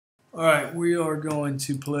Alright, we are going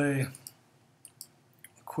to play a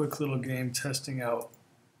quick little game testing out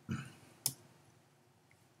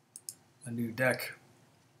a new deck.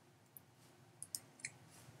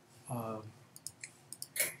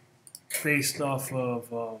 Based off of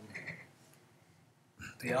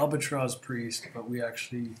the Albatross Priest, but we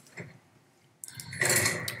actually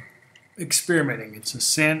experimenting. It's a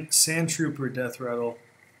Sandtrooper Death Rattle.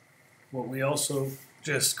 What we also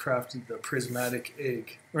just crafted the prismatic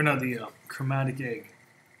egg, or no, the chromatic egg.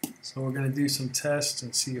 So we're going to do some tests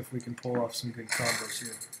and see if we can pull off some good combos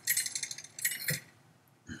here.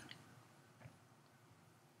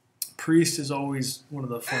 Priest is always one of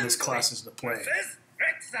the funnest classes to play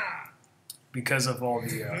because of all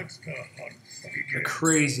the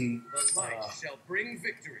crazy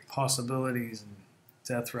possibilities and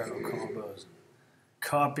death rattle combos,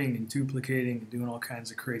 copying and duplicating and doing all kinds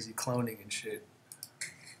of crazy cloning and shit.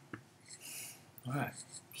 Alright,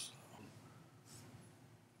 so,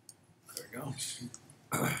 there we go.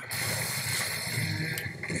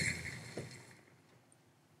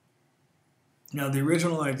 Now the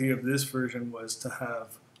original idea of this version was to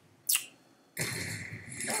have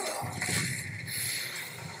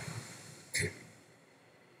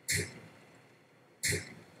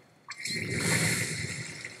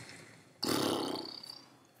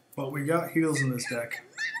but we got heals in this deck.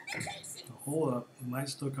 So hold up, we might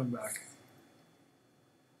still come back.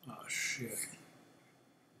 Oh shit.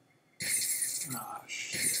 Ah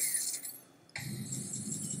shit.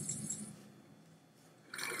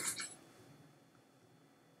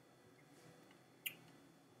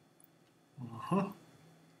 Uh-huh.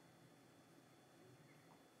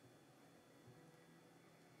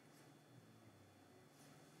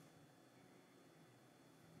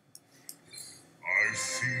 I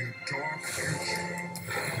see a dark future.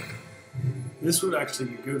 This would actually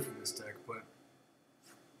be good for this deck, but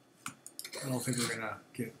I don't think we're gonna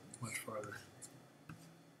get much farther.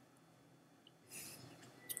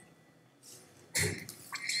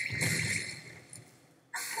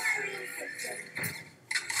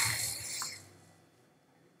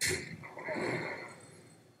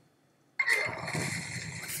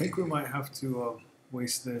 I think we might have to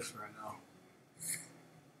waste this right now.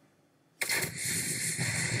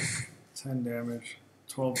 10 damage,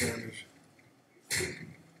 12 damage.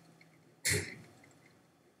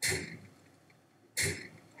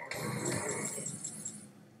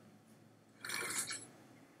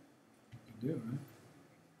 You do, right?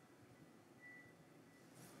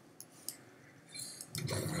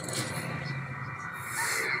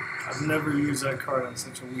 I've never used that card on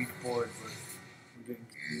such a weak board, but I'm getting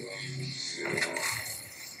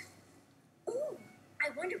Ooh, I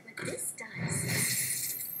wonder what this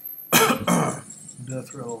does.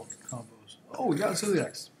 death rattle combos. Oh, we got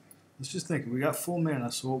Ziliax. Let's just think. We got full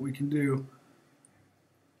mana, so what we can do.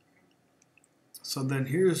 So then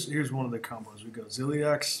here's one of the combos. We go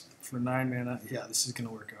Ziliax for 9 mana. Yeah, this is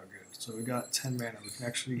gonna work out good. So we got 10 mana. We can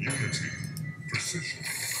actually. Precision.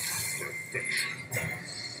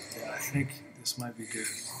 Yeah, I think this might be good.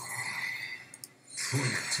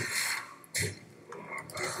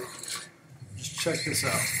 Just check this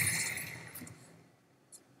out.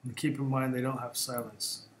 And keep in mind they don't have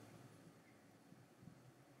silence.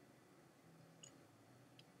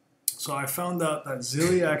 So I found out that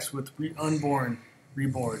Ziliax with Reborn,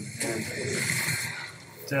 and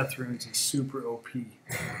Death Runes is super OP.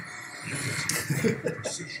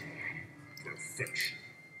 Precision. Perfection.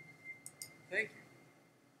 Thank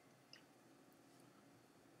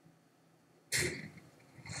you.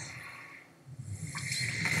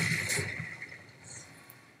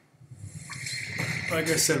 Like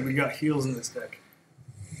I said, we got heals in this deck.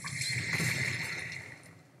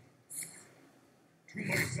 To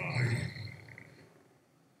my side.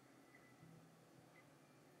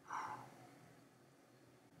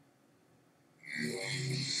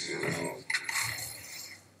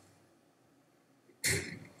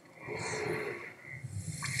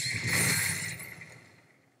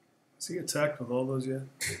 Has he attacked with all those yet?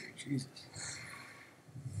 Jesus.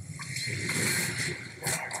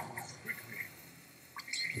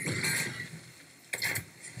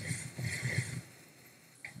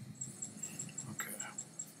 Okay.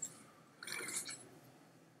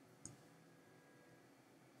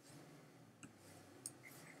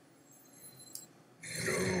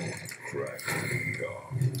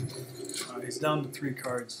 He's down to 3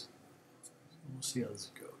 cards. We'll see how this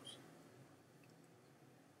goes.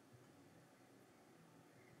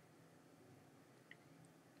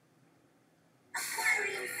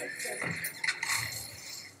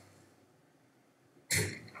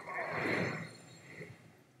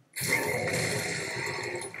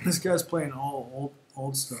 This guy's playing all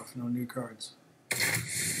old stuff, no new cards.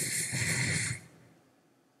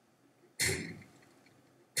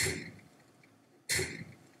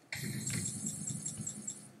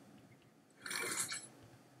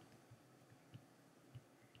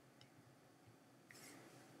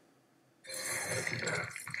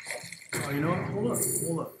 Oh, you know what?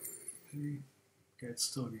 Hold up. Okay, it's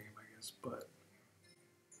still a game, I guess, but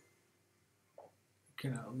you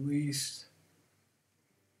can at least.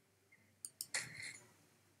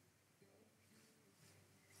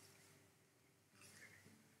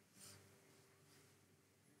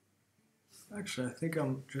 Actually, I think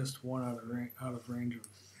I'm just one out of range of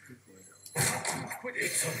people here.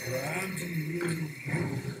 It's a brand new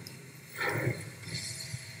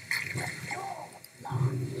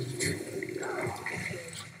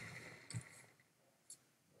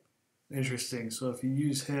Interesting. So if you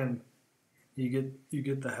use him, you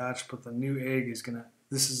get the hatch, but the new egg is gonna.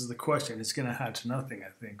 This is the question. It's gonna hatch nothing, I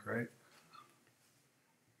think, right?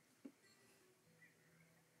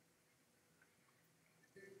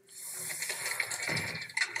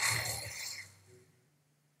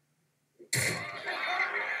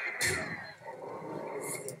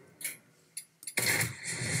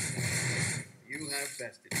 You have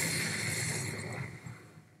bested.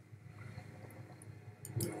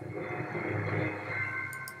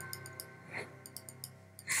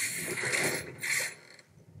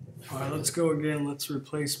 All right, let's go again. Let's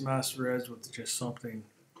replace Master Edge with just something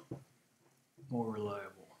more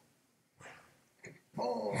reliable.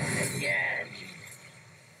 born again.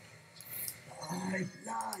 My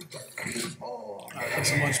blood is born.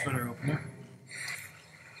 That's a much better opener.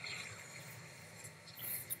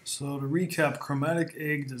 So to recap, Chromatic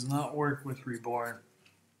Egg does not work with Reborn.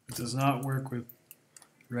 It does not work with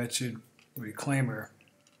Wretched Reclaimer.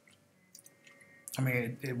 I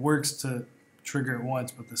mean, it works to trigger it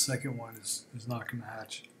once, but the second one is not going to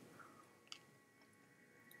hatch.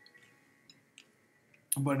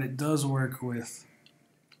 But it does work with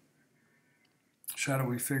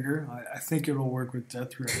Shadowy Figure. I think it'll work with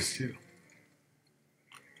Death Rise too.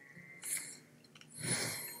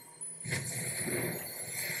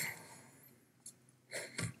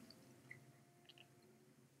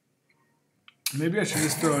 Maybe I should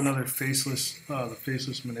just throw another faceless, the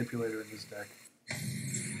faceless manipulator in this deck.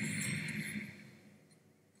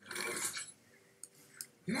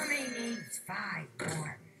 Mummy needs 5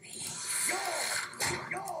 more.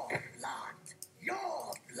 Your blood.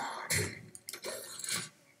 Your blood.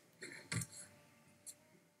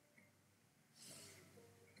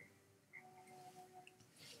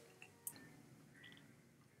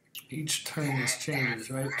 Each turn this changes,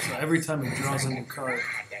 right? So every time it draws a new card.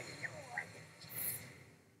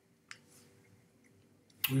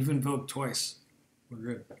 We've invoked twice. We're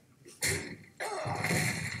good.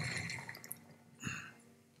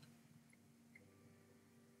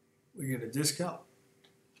 We get a discount.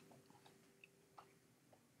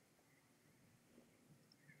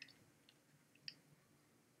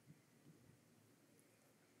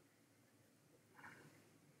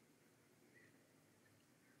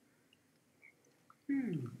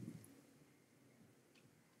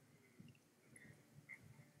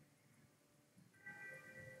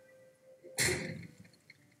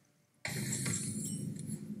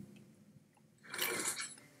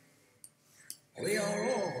 We are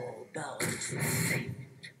all bound to fate.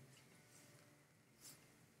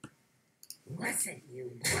 Listen,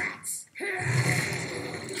 you brats. Mummy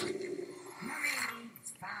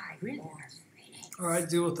needs 5 more. All right,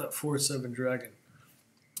 deal with that 4/7 dragon.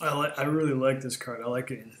 I really like this card. I like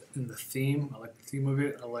it in the theme. I like the theme of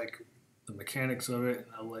it. I like the mechanics of it,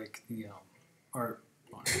 and I like the art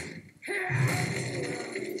on it.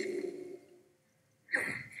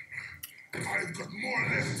 I've got more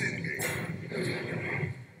left in me.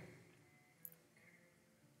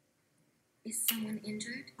 Is someone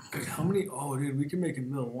injured? Wait, how many? Oh, dude, we can make a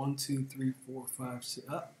mill. 1, 2, 3, 4, 5, 6.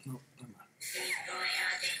 Ah, no, never mind.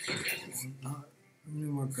 How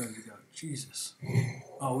many more cards we got? Jesus.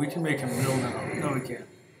 Oh, we can make a mill now. No, we can't.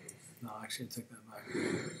 No, actually, take that back.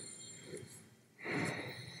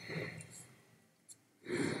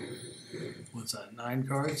 What's that? 9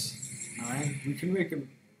 cards? 9. We can make a.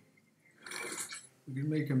 We can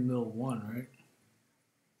make a mill 1, right?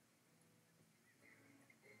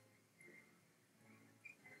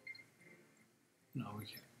 No, we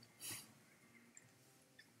can't.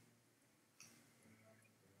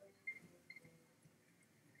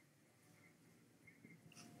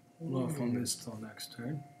 Hold off on this till next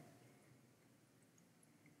turn.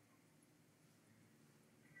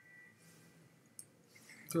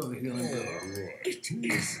 Throw the healing bill. It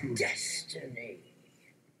is destiny.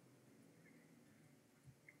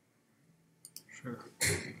 Sure.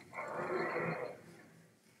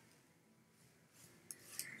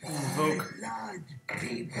 Invoke. Blood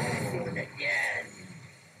be born again.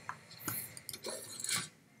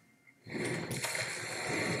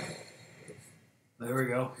 There we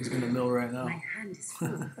go. He's gonna mill right now. My hand is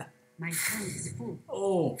full. My hand is full.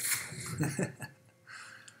 Oh.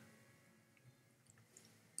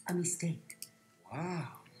 A mistake. Wow.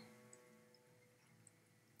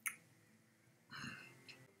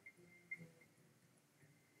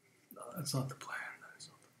 No, that's not the plan. That is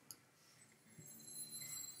not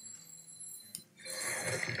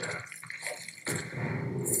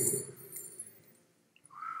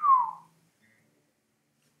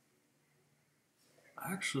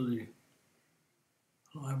Actually, I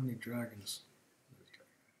don't have any dragons.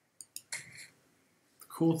 The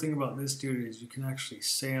cool thing about this dude is you can actually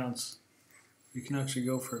seance. You can actually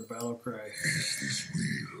go for a battle cry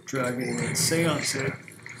dragon and then seance it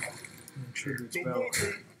and trigger its battle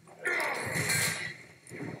cry.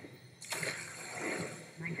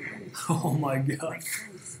 My hand is Oh my god. My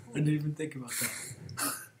hand is I full. didn't even think about that.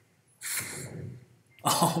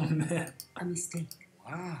 Oh man. A mistake.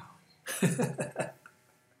 Wow.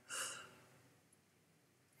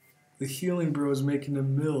 The healing bro is making a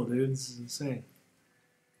mill, dude. This is insane.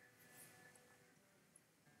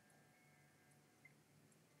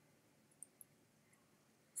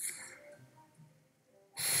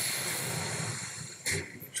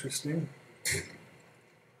 Interesting.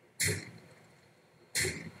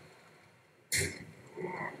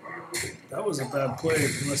 That was a bad play,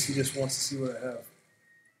 unless he just wants to see what I have.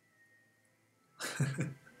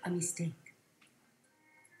 A mistake.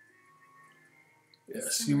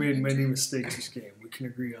 Yes, you made many mistakes this game. We can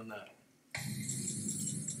agree on that.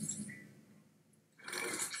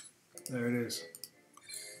 There it is.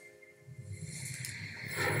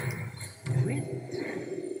 Brilliant.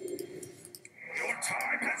 Your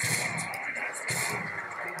time has come.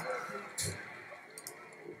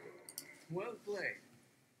 Well played.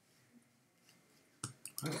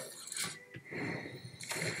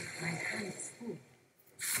 My hand is full.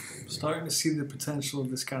 Starting to see the potential of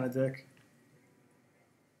this kind of deck.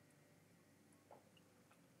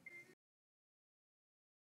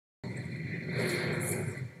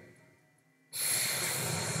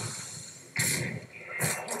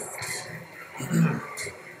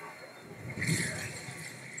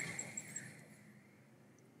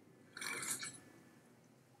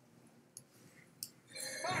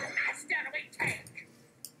 Master, we take.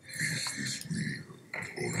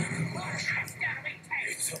 Master, we take.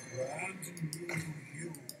 It's a brand new you.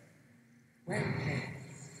 Well played.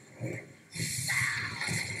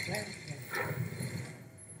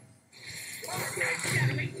 Well played.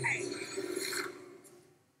 Master, we take.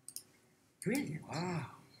 Brilliant. Wow.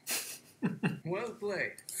 Well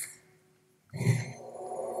played.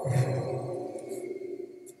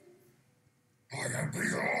 I am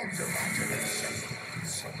beyond imagination.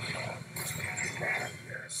 So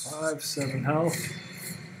madness. 5, 7 health.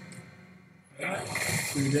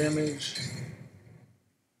 3 damage.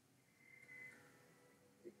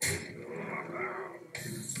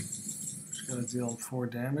 Just gonna deal 4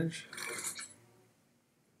 damage.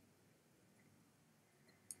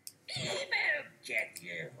 Evil get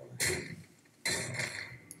you.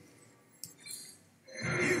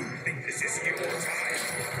 You think this is your time?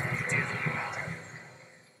 It is not.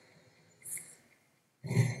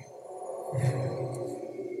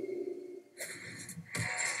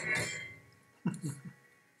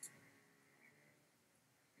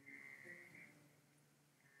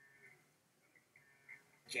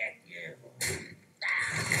 Get you.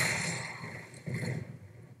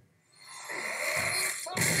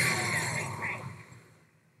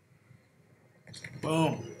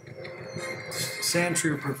 Boom.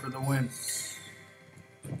 Sandtrooper for the win.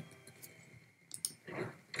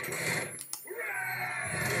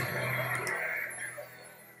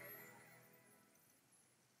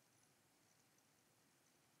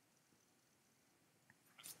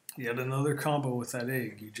 Yet another combo with that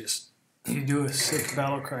egg. You do a sick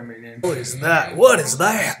battle cry minion. What is that? What is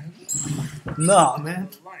that? Nah, man.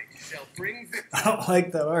 Light shall bring victory. I don't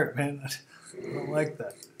like that art, man. I don't like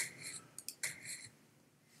that.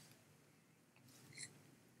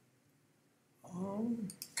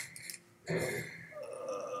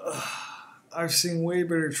 I've seen way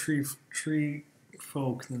better tree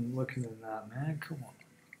folk than looking at that, man. Come on.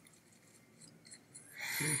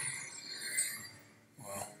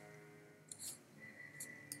 Wow.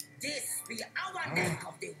 This be our neck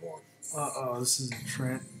of the woods. Uh-oh, this is a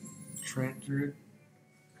Trent Druid.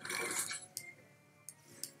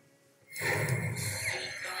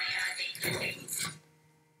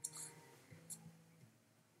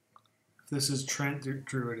 This is Trent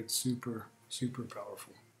Druid. It's super, super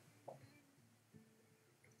powerful.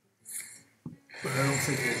 But I don't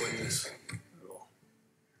think we'll win this at all.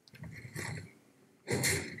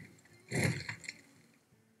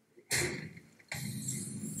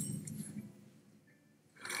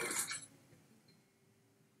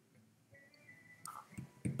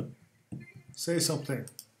 Say something.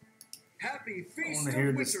 Happy I feast want to of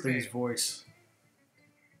hear this Wintervale. thing's voice.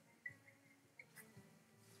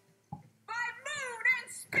 By moon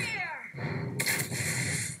and spear!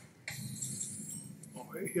 Oh,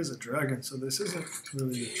 he has a dragon, so this isn't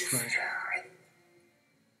really a Trent.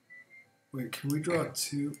 Wait, can we draw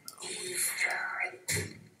two?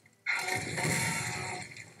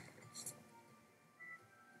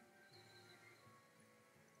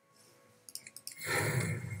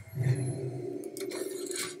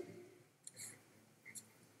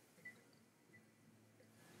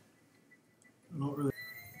 I don't really.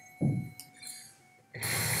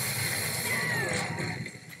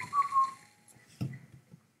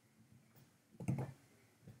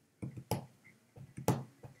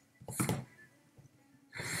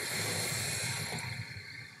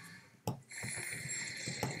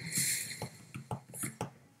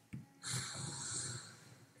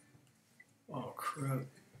 Oh crap.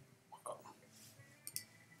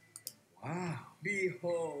 Wow.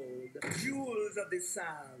 Behold, jewels of the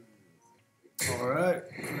sun. Alright,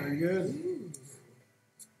 very good.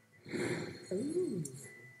 Ooh.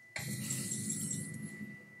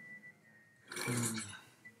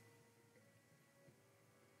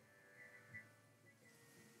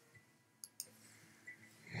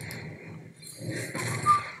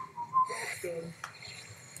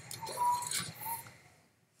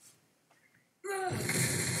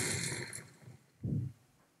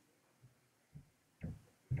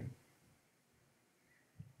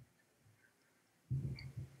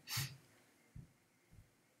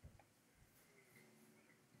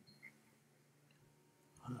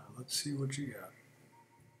 Let's see what you got.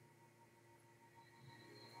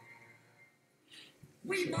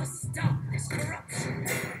 We must stop this corruption.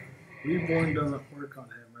 Reborn doesn't work on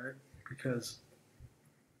him, right? Because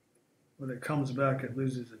when it comes back, it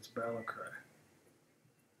loses its battle cry.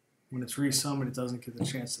 When it's resummoned, it doesn't get the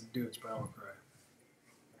chance to do its battle cry.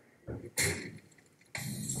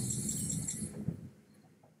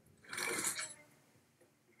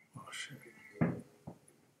 Oh shit.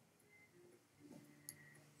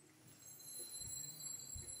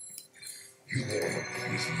 You are a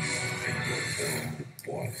prisoner in your own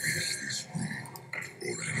body this week,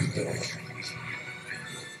 or any more trees in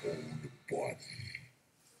your own body.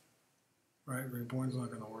 Right, Reborn's not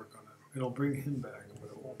going to work on it. It'll bring him back, but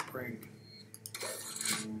it won't bring.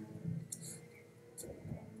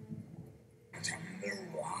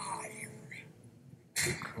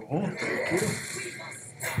 Cool, thank you. We must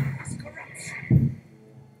stop this corruption.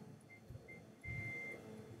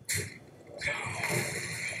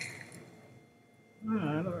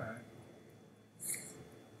 Alright, alright.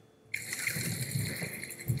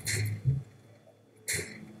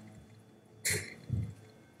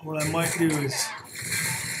 What I might do is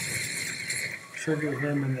trigger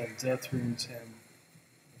him and then death runes him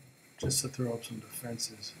just to throw up some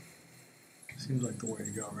defenses. Seems like the way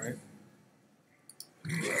to go, right?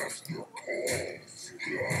 Master calls.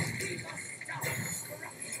 We must stop this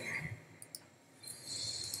corruption.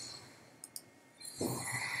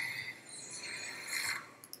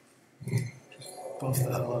 Buff the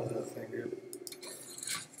hell out of that thing, dude.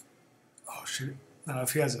 Oh shit. Now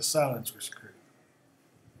if he has a silence, we're screwed.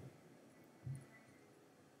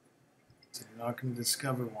 So you're not going to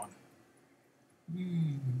discover one.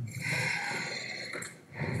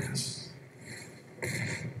 Yes.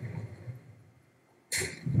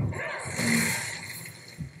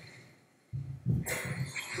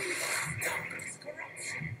 This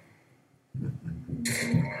corruption.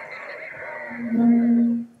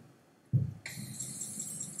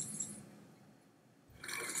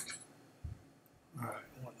 Alright,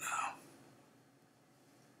 what now?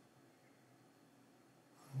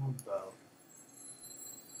 How about...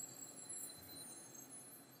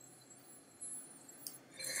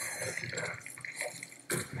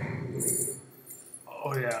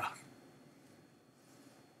 Oh yeah.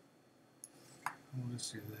 We'll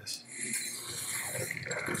just do this.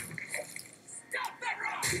 Stop the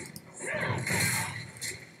rock!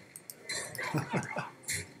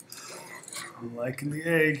 I'm liking the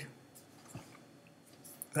egg.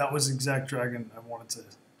 That was exact dragon I wanted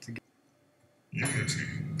to get. Unity,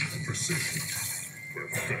 precision,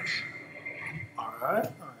 perfection.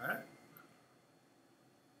 Alright, alright.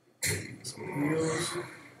 Some heals.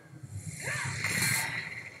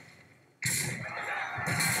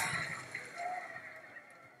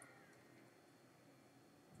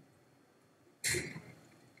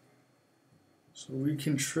 So we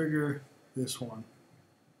can trigger this one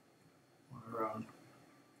around.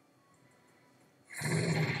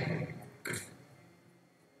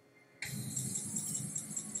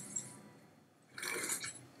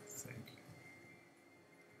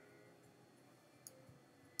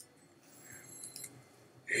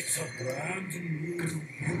 It's a brand new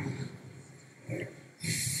you.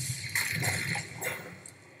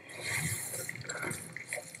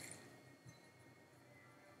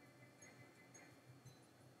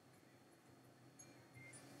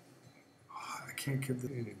 I can't give the.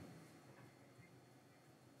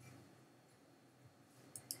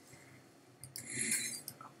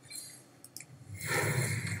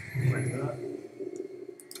 Like that.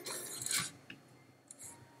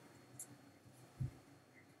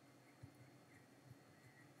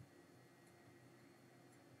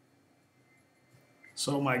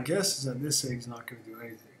 So my guess is that this egg's not going to do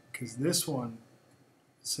anything because this one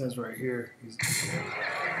says right here it's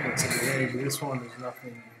an egg. This one there's nothing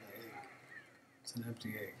in the egg. It's an empty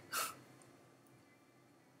egg.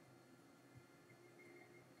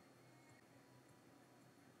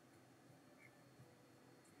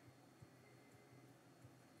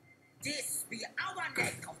 This be our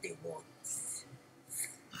neck of the woods.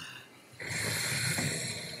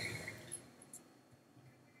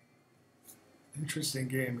 Interesting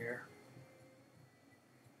game here.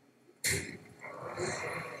 I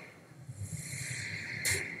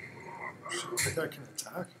think I can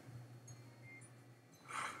attack.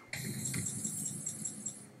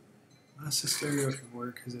 Mass Hysteria could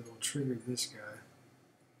work because it will trigger this guy.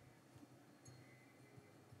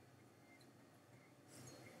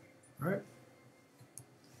 Right?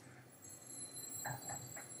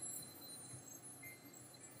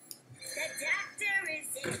 The doctor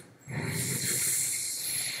is in.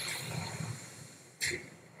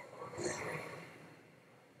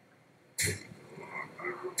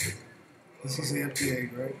 This is the empty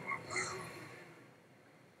egg, right?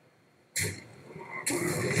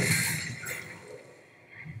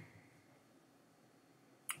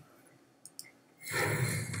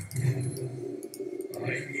 I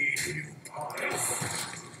need new parts.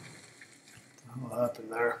 What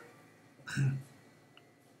happened there?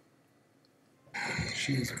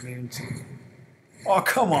 She's immune to. Oh,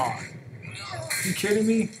 come on! You kidding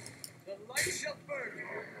me? The light shall burn.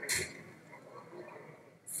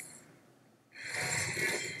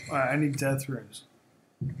 Alright, I need death runes.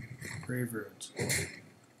 Grave runes.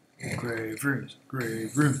 Grave runes.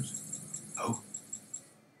 Grave runes. Oh.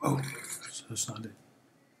 Oh. So it's not it.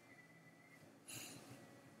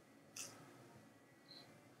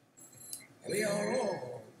 We are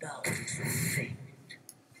all bound to fate.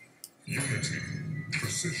 Unity,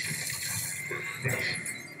 precision, perfection.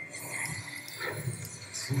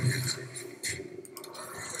 Trinity.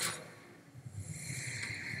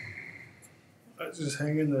 Let's just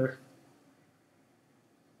hang in there.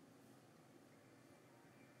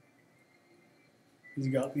 He's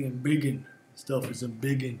got the embiggened. Stuff is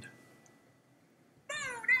embiggened.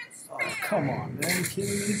 Oh, come on, man. Are you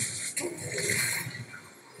kidding me?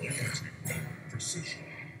 Unity, precision.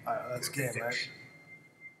 Alright, that's game, right?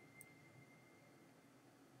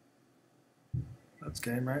 That's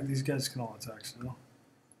game, right? These guys can all attack still.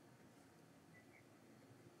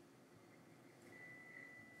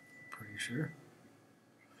 Pretty sure.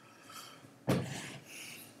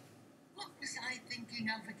 What was I thinking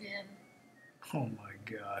of again? Oh my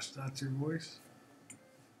gosh, that's your voice?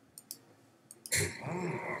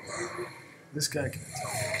 This guy can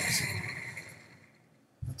attack us.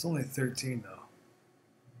 That's only 13 though.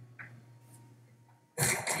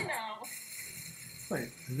 No. Wait,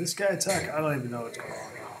 did this guy attack? I don't even know what's going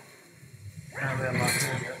on now. Apparently I'm not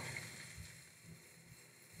doing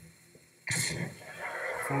it.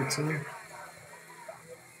 14.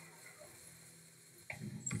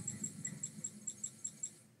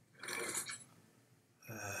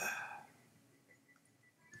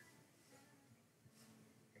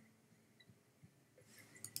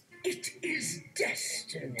 It is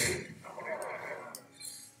destiny.